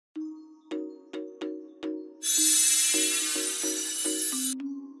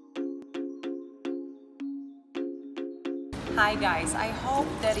Hi guys, I hope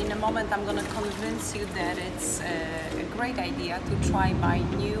that in a moment I'm going to convince you that it's a great idea to try my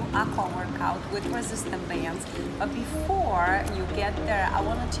new aqua workout with resistant bands. But before you get there, I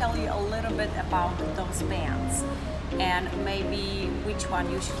want to tell you a little bit about those bands and maybe which one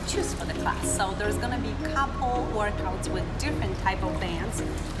you should choose for the class. So there's going to be a couple workouts with different type of bands.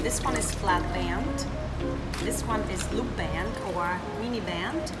 This one is flat band. This one is loop band or mini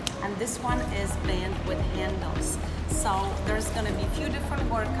band, and this one is band with handles. So there's going to be a few different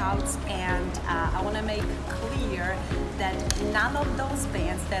workouts, and I want to make clear that none of those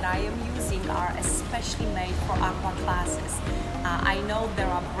bands that I am using are especially made for aqua classes. I know there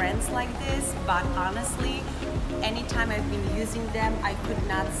are brands like this, but honestly, anytime I've been using them, I could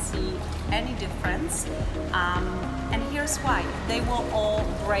not see any difference. And here's why. They will all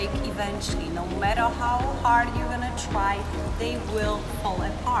break eventually. No matter how hard you're gonna try, they will fall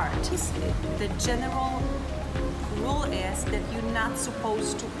apart. The general rule is that you're not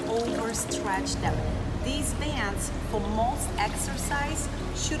supposed to overstretch them. These bands, for most exercise,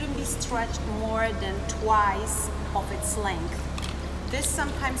 shouldn't be stretched more than twice of its length. This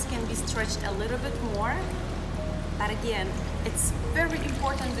sometimes can be stretched a little bit more, but again, it's very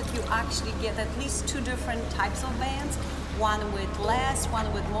important that you actually get at least two different types of bands, one with less,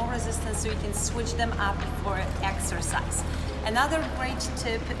 one with more resistance, so you can switch them up for exercise. Another great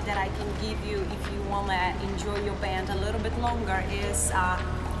tip that I can give you if you want to enjoy your band a little bit longer is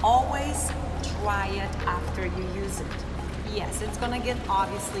always try it after you use it. Yes, it's gonna get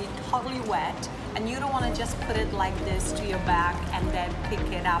obviously totally wet, and you don't want to just put it like this to your back and then pick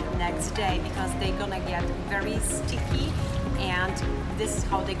it up next day, because they're gonna get very sticky and this is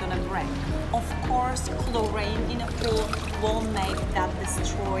how they're gonna break. Of course, chlorine in a pool will make that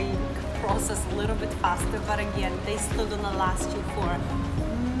destroying process a little bit faster, but again, they still gonna last you for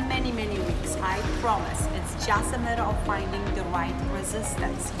many weeks, I promise. It's just a matter of finding the right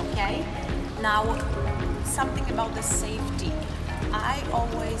resistance, okay? Now, something about the safety. I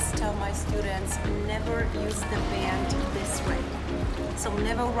always tell my students, never use the band this way. So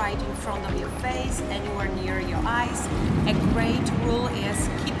never right in front of your face, anywhere near your eyes. A great rule is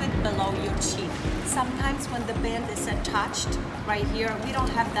keep it below your chin. Sometimes when the band is attached right here, we don't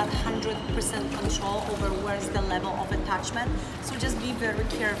have that 100% control over where's the level of attachment. So just be very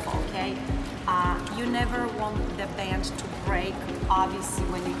careful, okay? You never want the band to break, obviously,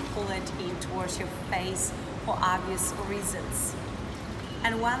 when you pull it in towards your face for obvious reasons.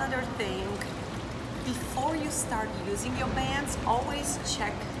 And one other thing, before you start using your bands, always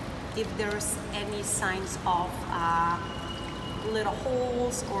check if there's any signs of little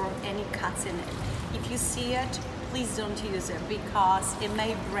holes or any cuts in it. If you see it, please don't use it, because it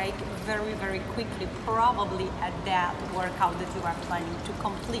may break very quickly, probably at that workout that you are planning to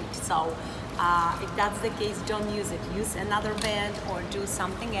complete. So if that's the case, don't use it. Use another band or do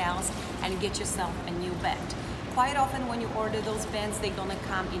something else and get yourself a new band. Quite often when you order those bands, they're gonna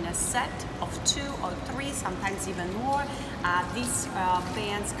come in a set of 2 or 3, sometimes even more. These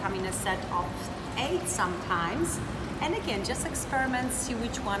bands come in a set of 8 sometimes. And again, just experiment, see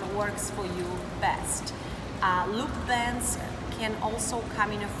which one works for you best. Loop bands can also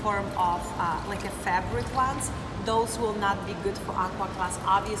come in a form of like a fabric ones. Those will not be good for aqua class.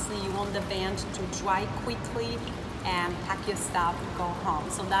 Obviously, you want the band to dry quickly and pack your stuff, go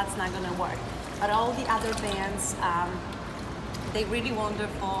home. So that's not gonna work. But all the other bands, they're really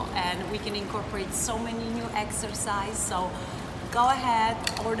wonderful, and we can incorporate so many new exercises. So go ahead,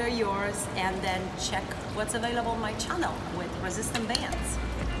 order yours, and then check what's available on my channel with resistant bands.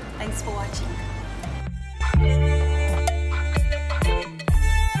 Thanks for watching.